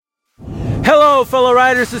Hello, fellow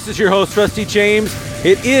riders. This is your host, Rusty James.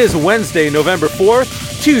 It is Wednesday, November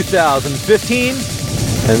 4th, 2015,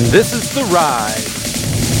 and this is The Ride.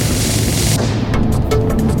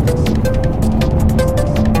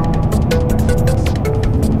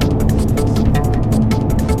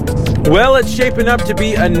 Well, it's shaping up to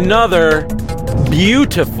be another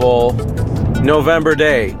beautiful November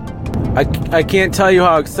day. I can't tell you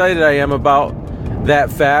how excited I am about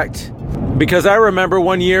that fact, because I remember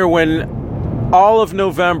one year when all of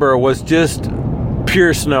November was just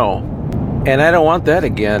pure snow, and I don't want that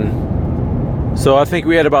again. So I think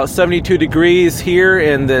we had about 72 degrees here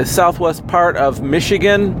in the southwest part of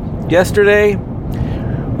Michigan yesterday.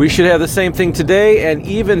 We should have the same thing today and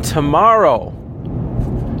even tomorrow.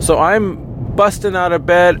 So I'm busting out of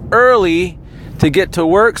bed early to get to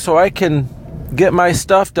work so I can get my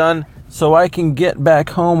stuff done, so I can get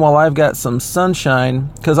back home while I've got some sunshine.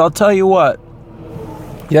 Because I'll tell you what,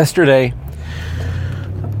 yesterday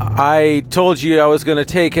I told you I was going to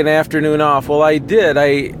take an afternoon off. Well, I did.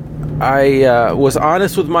 I was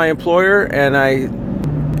honest with my employer, and I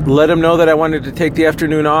let him know that I wanted to take the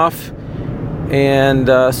afternoon off. And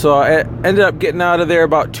so I ended up getting out of there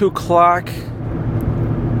about 2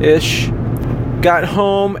 o'clock-ish. Got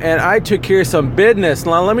home, and I took care of some business.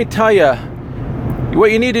 Now, let me tell you,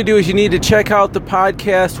 what you need to do is you need to check out the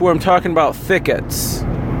podcast where I'm talking about thickets.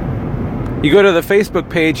 You go to the Facebook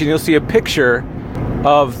page, and you'll see a picture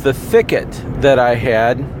of the thicket that I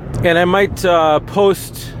had, and I might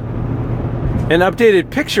post an updated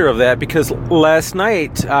picture of that, because last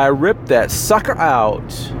night I ripped that sucker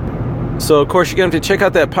out. So of course you're going to have to check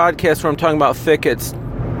out that podcast where I'm talking about thickets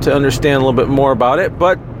to understand a little bit more about it.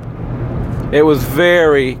 But it was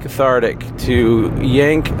very cathartic to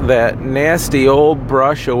yank that nasty old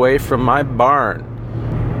brush away from my barn.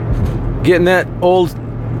 Getting that old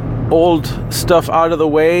stuff out of the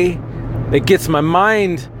way, it gets my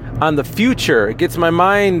mind on the future. It gets my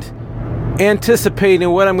mind anticipating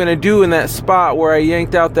what I'm going to do in that spot where I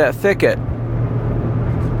yanked out that thicket.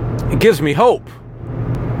 It gives me hope.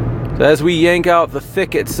 So as we yank out the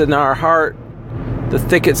thickets in our heart, the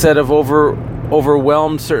thickets that have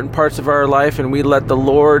overwhelmed certain parts of our life, and we let the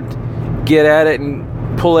Lord get at it and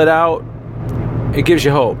pull it out, it gives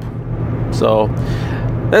you hope. So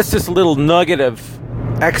that's just a little nugget of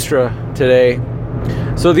extra today.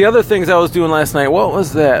 So the other things I was doing last night, what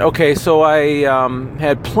was that? Okay, so I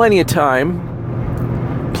had plenty of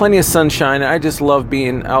time, plenty of sunshine. I just love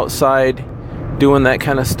being outside doing that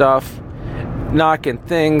kind of stuff, knocking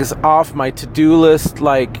things off my to-do list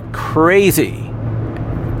like crazy.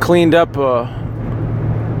 Cleaned up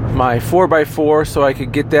my 4x4 so I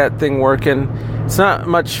could get that thing working. It's not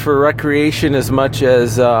much for recreation as much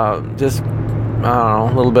as just, I don't know,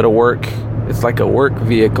 a little bit of work. It's like a work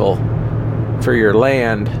vehicle for your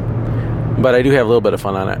land, but I do have a little bit of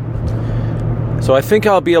fun on it. So I think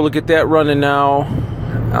I'll be able to get that running now.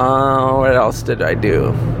 What else did I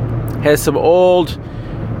do? Had some old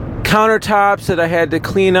countertops that I had to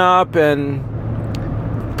clean up and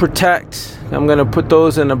protect. I'm going to put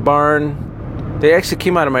those in a barn. They actually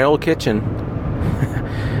came out of my old kitchen.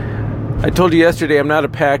 I told you yesterday I'm not a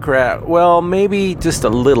pack rat. Well, maybe just a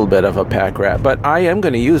little bit of a pack rat, but I am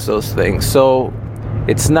going to use those things, so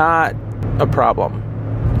it's not a problem.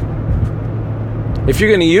 If you're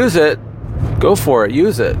going to use it, go for it.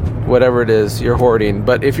 Use it, whatever it is you're hoarding.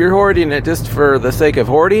 But if you're hoarding it just for the sake of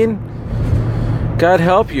hoarding, God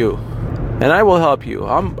help you, and I will help you.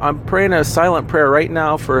 I'm praying a silent prayer right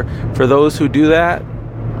now for those who do that.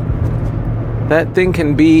 That thing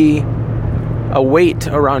can be a weight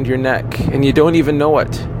around your neck, and you don't even know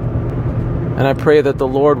it. And I pray that the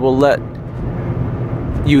Lord will let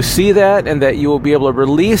you see that, and that you will be able to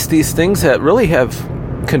release these things that really have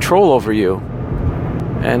control over you.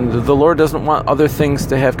 And the Lord doesn't want other things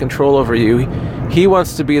to have control over you. He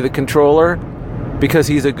wants to be the controller because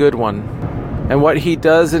He's a good one. And what He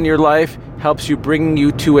does in your life helps you, bring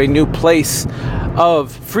you to a new place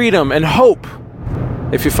of freedom and hope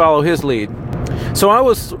if you follow His lead. So I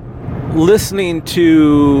was listening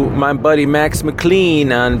to my buddy Max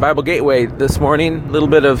McLean on Bible Gateway this morning, a little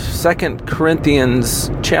bit of 2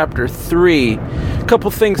 Corinthians chapter 3. A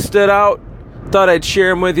couple things stood out, thought I'd share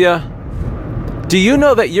them with you. Do you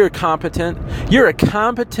know that you're competent? You're a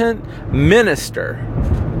competent minister.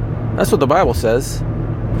 That's what the Bible says.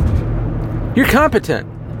 You're competent.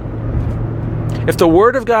 If the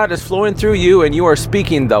Word of God is flowing through you and you are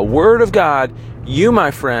speaking the Word of God, you, my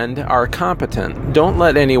friend, are competent. Don't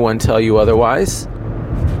let anyone tell you otherwise.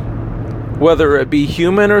 Whether it be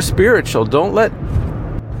human or spiritual, don't let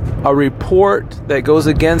a report that goes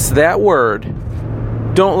against that word,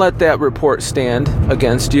 don't let that report stand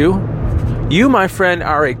against you. You, my friend,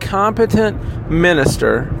 are a competent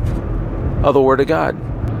minister of the Word of God.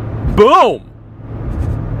 Boom!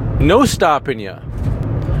 No stopping you.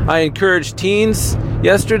 I encouraged teens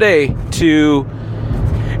yesterday to,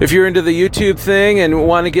 if you're into the YouTube thing and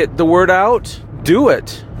want to get the word out, do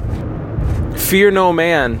it. Fear no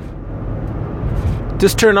man.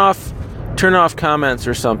 Just turn off comments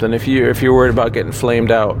or something if you're worried about getting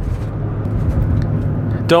flamed out.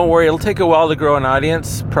 Don't worry, it'll take a while to grow an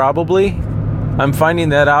audience, probably. I'm finding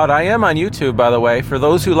that out. I am on YouTube, by the way. For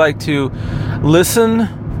those who like to listen,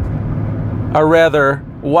 or rather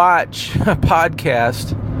watch a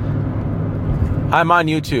podcast, I'm on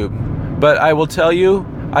YouTube. But I will tell you,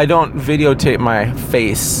 I don't videotape my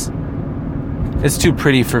face. It's too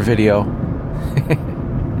pretty for video.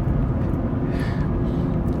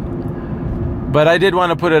 But I did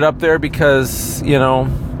want to put it up there because, I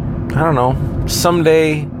don't know,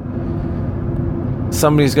 someday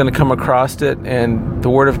somebody's going to come across it and the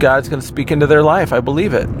Word of God's going to speak into their life. I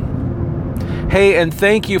believe it. Hey, and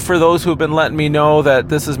thank you for those who have been letting me know that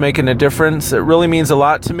this is making a difference. It really means a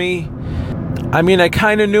lot to me. I mean, I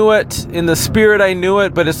kind of knew it. In the spirit, I knew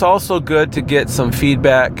it, but it's also good to get some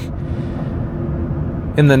feedback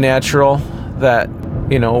in the natural that,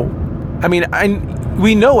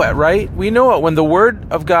 we know it, right? We know it when the Word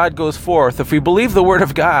of God goes forth. If we believe the Word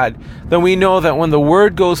of God, then we know that when the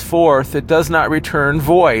Word goes forth, it does not return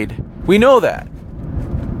void. We know that.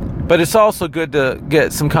 But it's also good to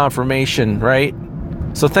get some confirmation, right?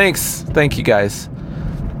 So thank you guys.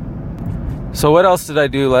 So what else did I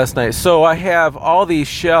do last night? So I have all these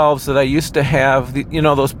shelves that I used to have,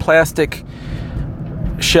 those plastic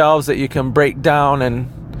shelves that you can break down, and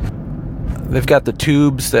they've got the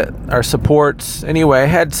tubes that are supports. Anyway, I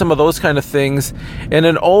had some of those kind of things in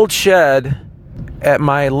an old shed at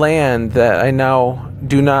my land that I now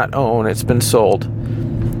do not own. It's been sold.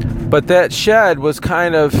 But that shed was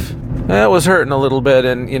kind of, it was hurting a little bit,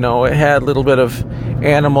 and, it had a little bit of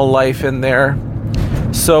animal life in there.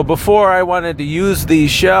 So before I wanted to use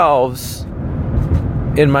these shelves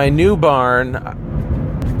in my new barn,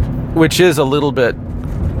 which is a little bit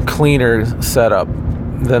cleaner setup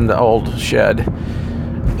than the old shed,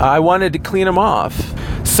 I wanted to clean them off.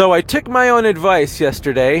 So I took my own advice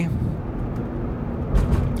yesterday,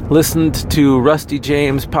 listened to Rusty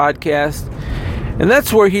James' podcast, and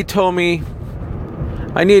that's where he told me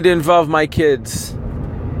I need to involve my kids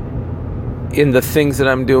in the things that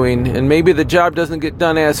I'm doing. And maybe the job doesn't get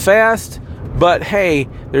done as fast, but hey,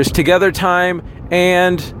 there's together time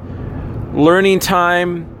and learning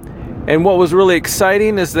time. And what was really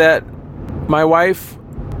exciting is that my wife,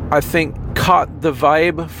 I think, caught the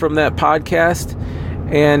vibe from that podcast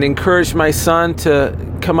and encouraged my son to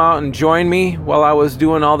come out and join me while I was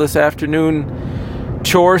doing all this afternoon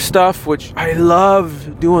chore stuff, which I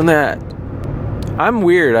love doing that. I'm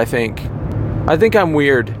weird, I think. I think I'm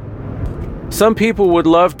weird. Some people would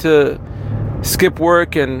love to skip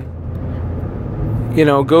work and,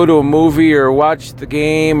 go to a movie or watch the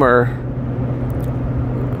game or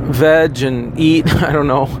veg and eat. I don't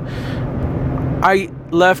know. I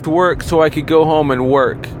left work so I could go home and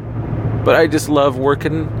work. But I just love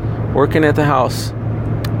working at the house.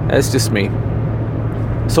 That's just me.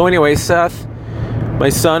 So anyway, Seth, my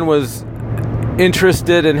son, was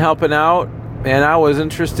interested in helping out, and I was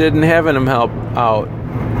interested in having him help out.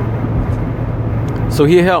 So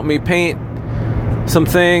he helped me paint some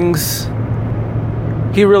things.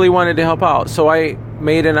 He really wanted to help out. So I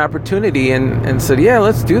made an opportunity and said, yeah,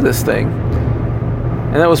 let's do this thing.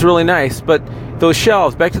 And that was really nice. But those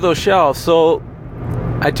shelves, back to those shelves. So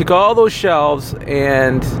I took all those shelves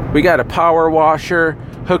and we got a power washer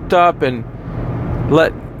hooked up and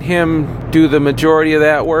let him do the majority of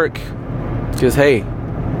that work. Because, hey,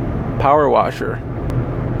 power washer.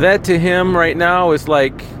 That to him right now is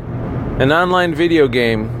like an online video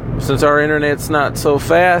game. Since our internet's not so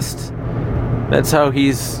fast, that's how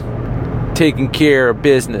he's taking care of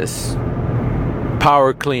business.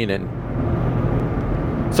 Power cleaning.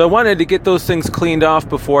 So I wanted to get those things cleaned off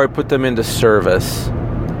before I put them into service.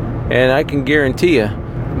 And I can guarantee you,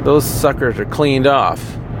 those suckers are cleaned off.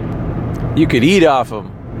 You could eat off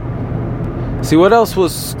them. See, what else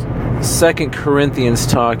was 2 Corinthians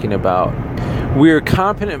talking about? We are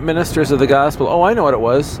competent ministers of the gospel. Oh, I know what it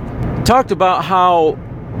was. It talked about how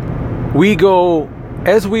we go,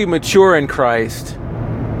 as we mature in Christ,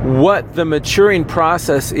 what the maturing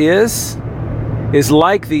process is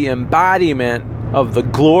like the embodiment of the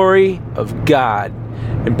glory of God.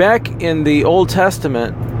 And back in the Old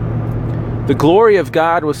Testament, the glory of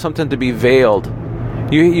God was something to be veiled.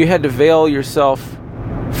 You had to veil yourself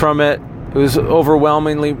from it. It was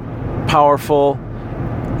overwhelmingly powerful.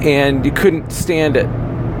 and you couldn't stand it.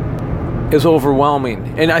 It was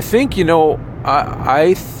overwhelming. And I think,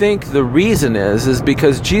 I think the reason is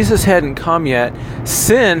because Jesus hadn't come yet.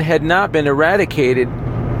 Sin had not been eradicated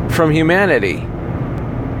from humanity.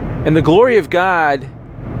 And the glory of God,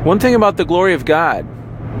 one thing about the glory of God,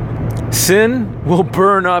 sin will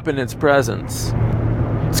burn up in its presence.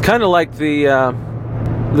 It's kind of like the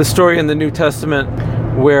story in the New Testament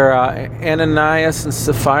where Ananias and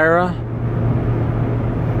Sapphira,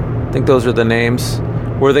 I think those are the names,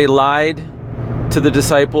 where they lied to the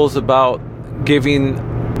disciples about giving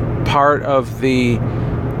part of the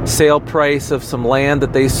sale price of some land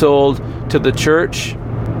that they sold to the church.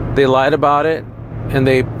 They lied about it and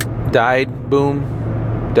they died. Boom.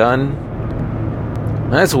 Done.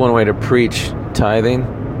 That's one way to preach tithing.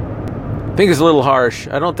 I think it's a little harsh.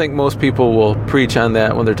 I don't think most people will preach on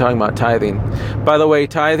that when they're talking about tithing. By the way,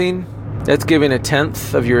 tithing, that's giving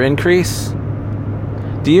 1/10 of your increase.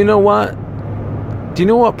 Do you know what? Do you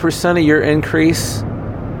know what percent of your increase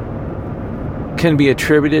can be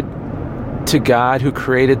attributed to God who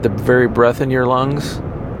created the very breath in your lungs?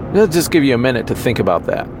 I'll just give you a minute to think about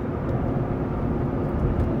that.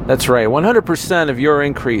 That's right. 100% of your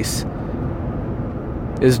increase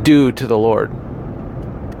is due to the Lord.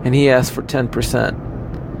 And He asked for 10%.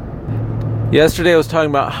 Yesterday I was talking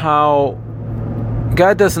about how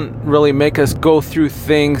God doesn't really make us go through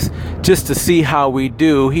things just to see how we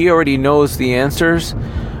do. He already knows the answers.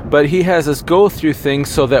 But He has us go through things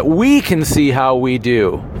so that we can see how we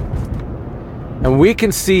do. And we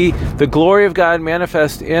can see the glory of God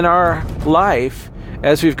manifest in our life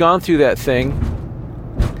as we've gone through that thing.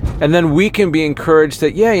 And then we can be encouraged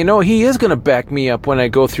that, He is going to back me up when I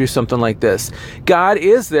go through something like this. God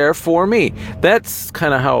is there for me. That's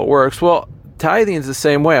kind of how it works. Well, tithing is the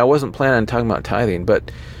same way. I wasn't planning on talking about tithing,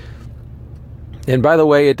 and by the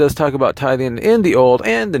way, it does talk about tithing in the Old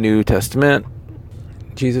and the New Testament.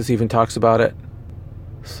 Jesus even talks about it.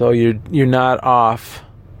 So you're not off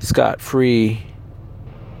scot-free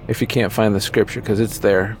if you can't find the scripture, because it's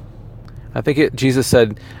there. I think Jesus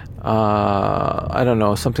said, I don't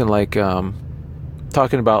know, something like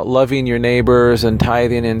talking about loving your neighbors and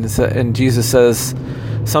tithing, and Jesus says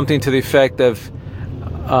something to the effect of,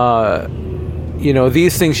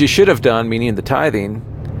 these things you should have done, meaning the tithing,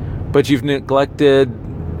 but you've neglected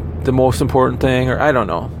the most important thing, or I don't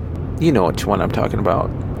know. You know which one I'm talking about.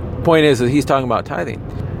 Point is that He's talking about tithing.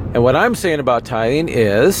 And what I'm saying about tithing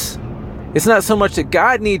is, it's not so much that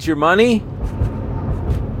God needs your money.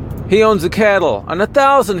 He owns the cattle on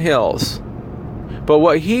 1,000 hills. But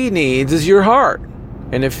what He needs is your heart.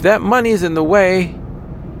 And if that money's in the way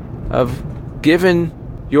of giving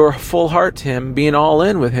your full heart to Him, being all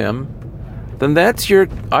in with Him, then that's your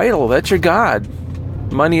idol. That's your God.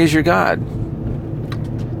 Money is your God.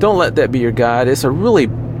 Don't let that be your God. It's a really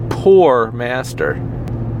poor master.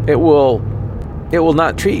 It will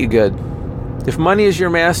not treat you good. If money is your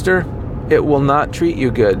master, it will not treat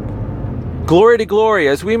you good. Glory to glory.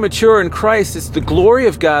 As we mature in Christ, it's the glory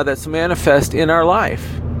of God that's manifest in our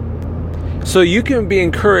life. So you can be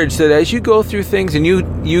encouraged that as you go through things and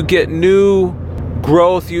you get new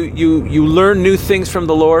growth, you learn new things from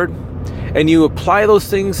the Lord, and you apply those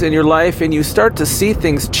things in your life and you start to see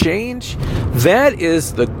things change, that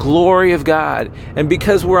is the glory of God. And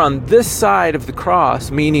because we're on this side of the cross,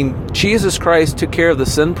 meaning Jesus Christ took care of the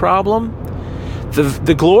sin problem,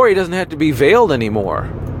 the glory doesn't have to be veiled anymore.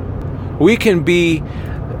 We can be,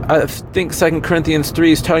 I think 2 Corinthians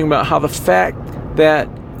 3 is talking about how the fact that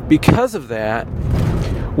because of that,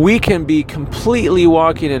 we can be completely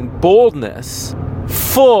walking in boldness,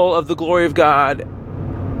 full of the glory of God,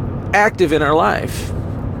 active in our life.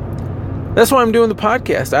 That's why I'm doing the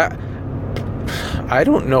podcast. I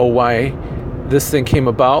don't know why this thing came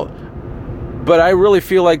about, but I really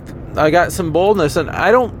feel like I got some boldness, and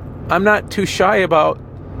I'm not too shy about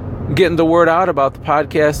getting the word out about the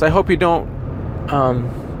podcast. I hope you don't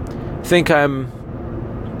think I'm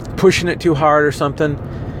pushing it too hard or something.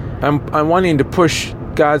 I'm wanting to push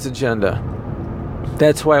God's agenda.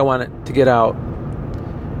 That's why I want it to get out.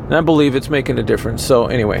 And I believe it's making a difference. So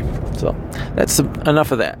anyway, that's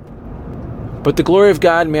enough of that. But the glory of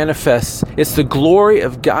God manifests. It's the glory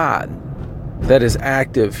of God that is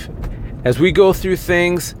active. As we go through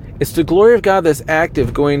things, it's the glory of God that's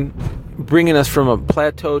active, bringing us from a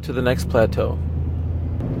plateau to the next plateau.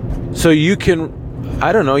 So you can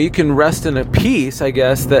rest in a peace, I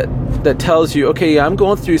guess, that tells you, okay, I'm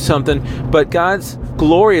going through something, but God's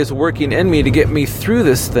glory is working in me to get me through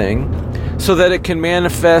this thing so that it can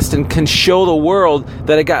manifest and can show the world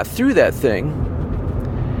that I got through that thing.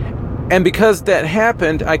 And because that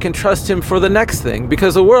happened, I can trust Him for the next thing,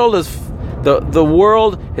 because the world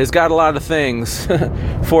has got a lot of things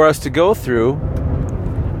for us to go through,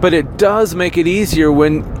 but it does make it easier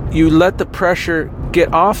when you let the pressure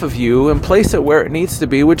get off of you and place it where it needs to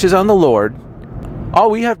be, which is on the Lord. All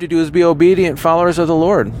we have to do is be obedient followers of the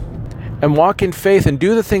Lord and walk in faith and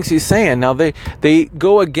do the things He's saying. Now, they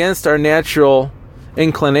go against our natural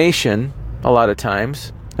inclination a lot of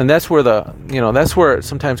times, and that's where that's where it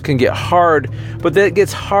sometimes can get hard. But that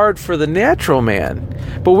gets hard for the natural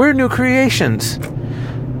man. But we're new creations.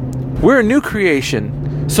 We're a new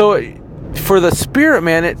creation. So for the spirit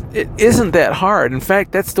man, it isn't that hard. In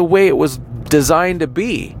fact, that's the way it was designed to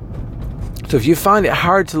be. So if you find it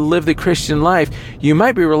hard to live the Christian life, you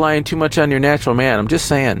might be relying too much on your natural man. I'm just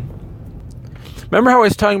saying. Remember how I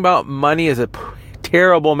was talking about money as a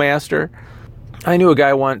terrible master? I knew a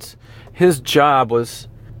guy once. His job was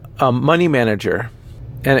a money manager.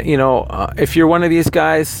 And, if you're one of these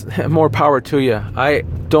guys, more power to you. I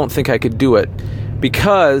don't think I could do it.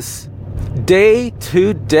 Because day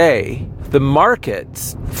to day, the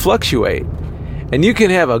markets fluctuate. And you can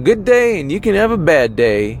have a good day and you can have a bad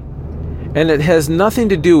day. And it has nothing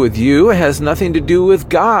to do with you. It has nothing to do with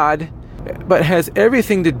God. But has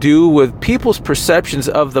everything to do with people's perceptions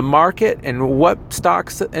of the market and what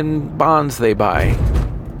stocks and bonds they buy.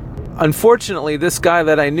 Unfortunately, this guy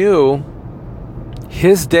that I knew,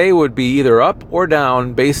 his day would be either up or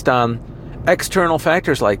down based on external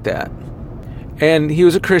factors like that. And he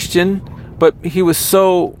was a Christian, but he was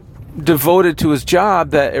so devoted to his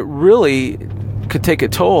job that it really could take a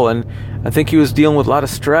toll. And I think he was dealing with a lot of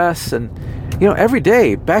stress and, every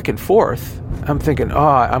day back and forth. I'm thinking,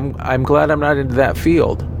 I'm glad I'm not into that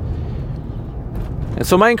field. And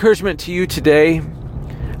so my encouragement to you today,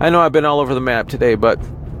 I know I've been all over the map today, but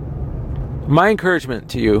my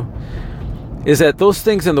encouragement to you is that those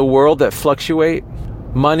things in the world that fluctuate,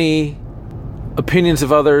 money, opinions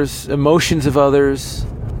of others, emotions of others,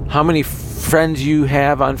 how many friends you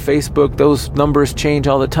have on Facebook, those numbers change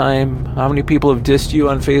all the time. How many people have dissed you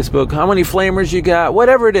on Facebook, how many flamers you got,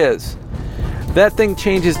 whatever it is. That thing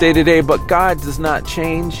changes day to day, but God does not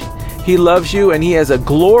change. He loves you, and He has a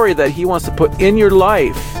glory that He wants to put in your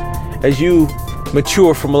life as you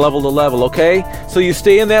mature from level to level, okay? So you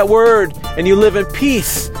stay in that Word, and you live in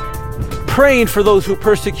peace, praying for those who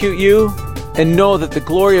persecute you, and know that the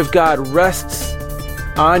glory of God rests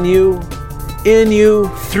on you, in you,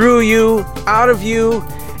 through you, out of you,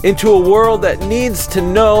 into a world that needs to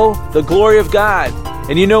know the glory of God.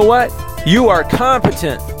 And you know what? You are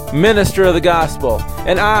competent minister of the gospel,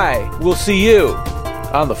 and I will see you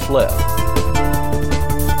on the flip.